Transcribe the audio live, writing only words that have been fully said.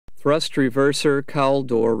Thrust reverser cowl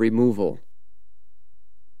door removal.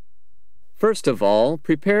 First of all,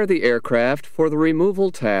 prepare the aircraft for the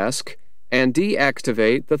removal task and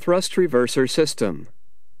deactivate the thrust reverser system.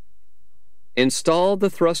 Install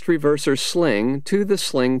the thrust reverser sling to the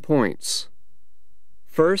sling points.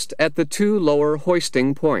 First at the two lower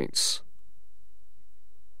hoisting points.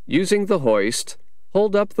 Using the hoist,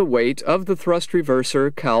 hold up the weight of the thrust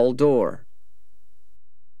reverser cowl door.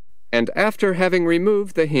 And after having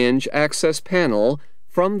removed the hinge access panel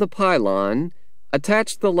from the pylon,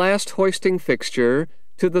 attach the last hoisting fixture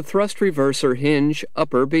to the thrust reverser hinge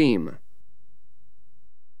upper beam.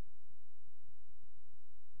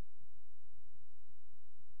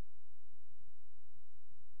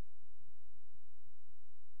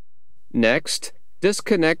 Next,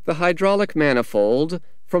 disconnect the hydraulic manifold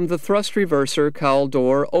from the thrust reverser cowl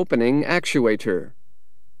door opening actuator.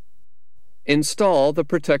 Install the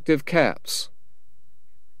protective caps.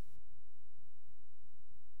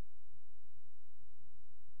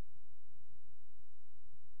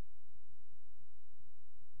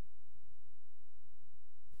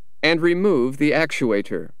 And remove the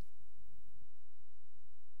actuator.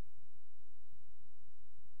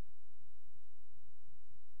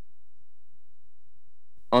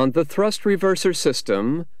 On the thrust reverser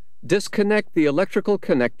system, disconnect the electrical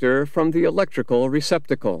connector from the electrical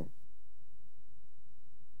receptacle.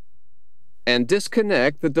 And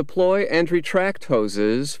disconnect the deploy and retract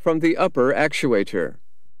hoses from the upper actuator.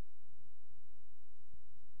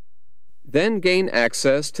 Then gain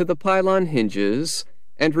access to the pylon hinges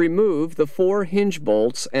and remove the 4 hinge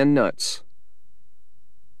bolts and nuts.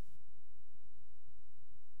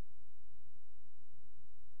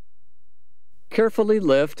 Carefully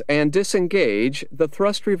lift and disengage the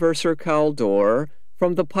thrust reverser cowl door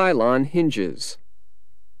from the pylon hinges.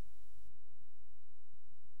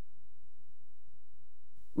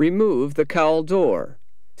 Remove the cowl door,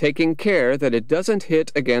 taking care that it doesn't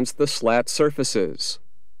hit against the slat surfaces.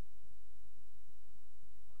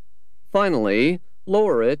 Finally,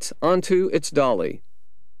 lower it onto its dolly.